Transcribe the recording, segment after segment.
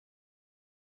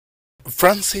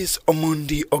Francis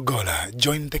Omondi Ogolla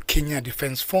joined the Kenya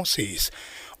Defence Forces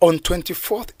on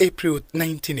 24 April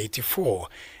 1984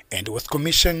 and was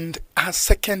commissioned as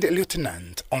second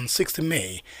lieutenant on 6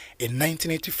 May in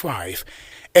 1985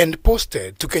 and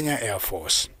posted to Kenya Air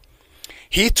Force.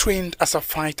 He trained as a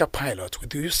fighter pilot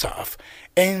with USAF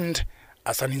and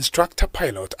as an instructor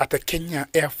pilot at the Kenya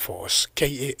Air Force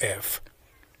KAF.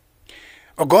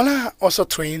 Ogolla also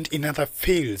trained in other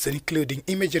fields including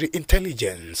imagery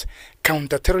intelligence,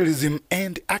 counter-terrorism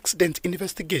and accident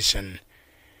investigation.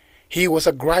 He was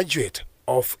a graduate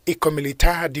of École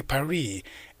Militaire de Paris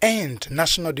and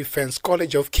National Defence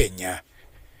College of Kenya.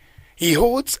 He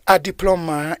holds a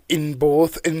diploma in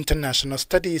both international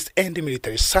studies and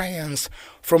military science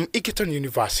from Egerton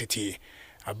University,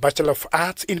 a Bachelor of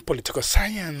Arts in Political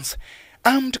Science,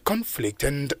 Armed Conflict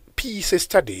and Peace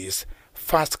Studies,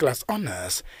 first-class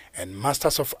honors, and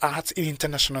Masters of Arts in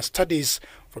International Studies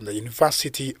from the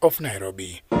University of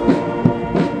Nairobi.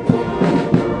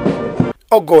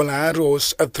 Ogolla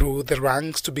rose through the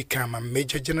ranks to become a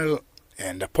Major General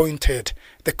and appointed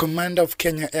the commander of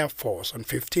Kenya Air Force on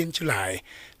 15 July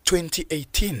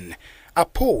 2018, a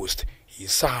post he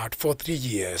served for 3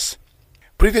 years.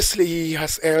 Previously, he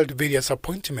has held various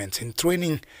appointments in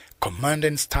training, command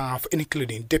and staff,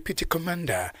 including Deputy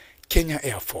Commander, Kenya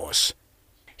Air Force.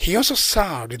 He also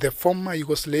served in the former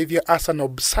Yugoslavia as an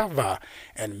observer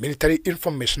and military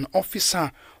information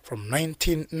officer from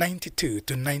 1992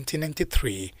 to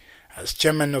 1993, as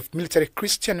chairman of Military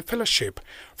Christian Fellowship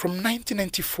from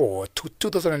 1994 to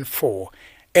 2004,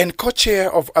 and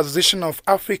co-chair of Association of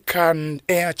African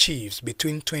Air Chiefs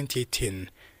between 2018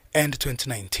 and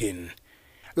 2019.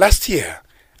 Last year,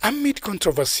 amid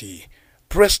controversy,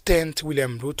 President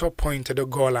William Ruto appointed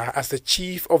Ogolla as the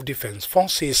Chief of Defence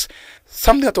Forces,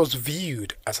 something that was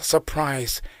viewed as a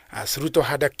surprise as Ruto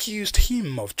had accused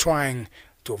him of trying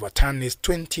to overturn his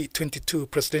 2022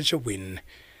 presidential win.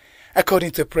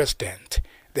 According to the President,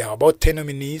 there are about 10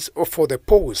 nominees for the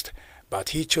post, but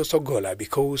he chose Ogolla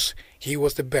because he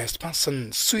was the best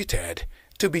person suited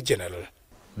to be general.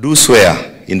 Do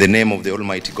swear in the name of the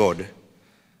Almighty God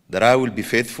that I will be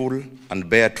faithful and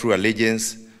bear true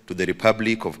allegiance to the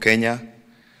Republic of Kenya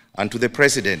and to the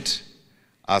President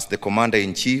as the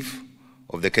Commander-in-Chief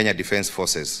of the Kenya Defence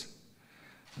Forces,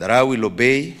 that I will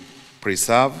obey,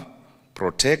 preserve,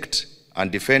 protect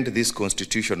and defend this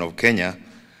Constitution of Kenya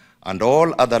and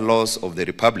all other laws of the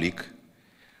Republic,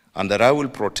 and that I will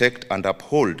protect and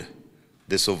uphold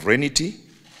the sovereignty,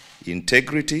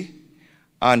 integrity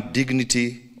and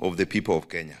dignity of the people of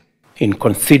Kenya. In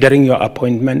considering your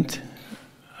appointment,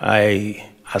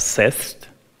 I assessed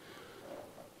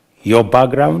your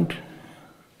background,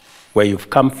 where you've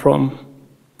come from,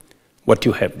 what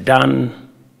you have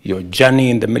done, your journey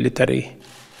in the military,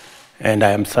 and I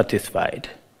am satisfied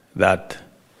that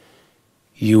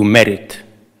you merit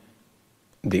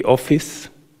the office.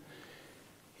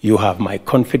 You have my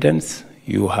confidence,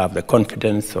 you have the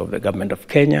confidence of the government of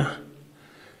Kenya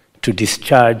to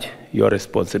discharge your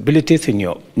responsibilities in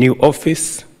your new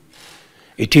office.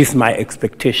 It is my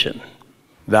expectation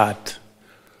that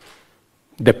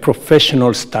the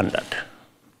professional standard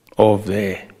of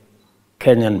the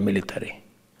Kenyan military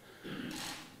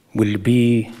will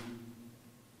be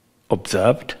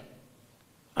observed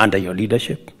under your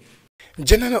leadership.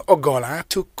 General Ogolla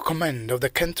took command of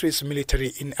the country's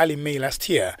military in early May last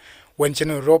year when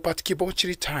General Robert Kibochi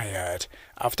retired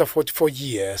after 44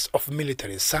 years of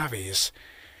military service.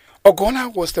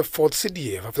 Ogolla was the fourth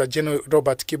CDF after General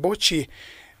Robert Kibochi,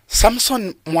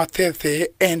 Samson Mwathethe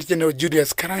and General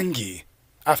Julius Karangi,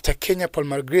 after Kenya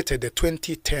promulgated the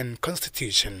 2010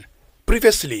 Constitution.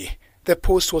 Previously, the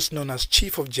post was known as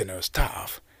Chief of General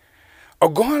Staff.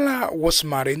 Ogolla was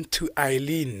married to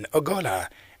Eileen Ogolla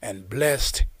and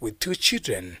blessed with 2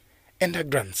 children and a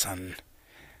grandson.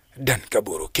 Dan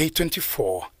Kaburu,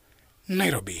 K24,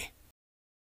 Nairobi.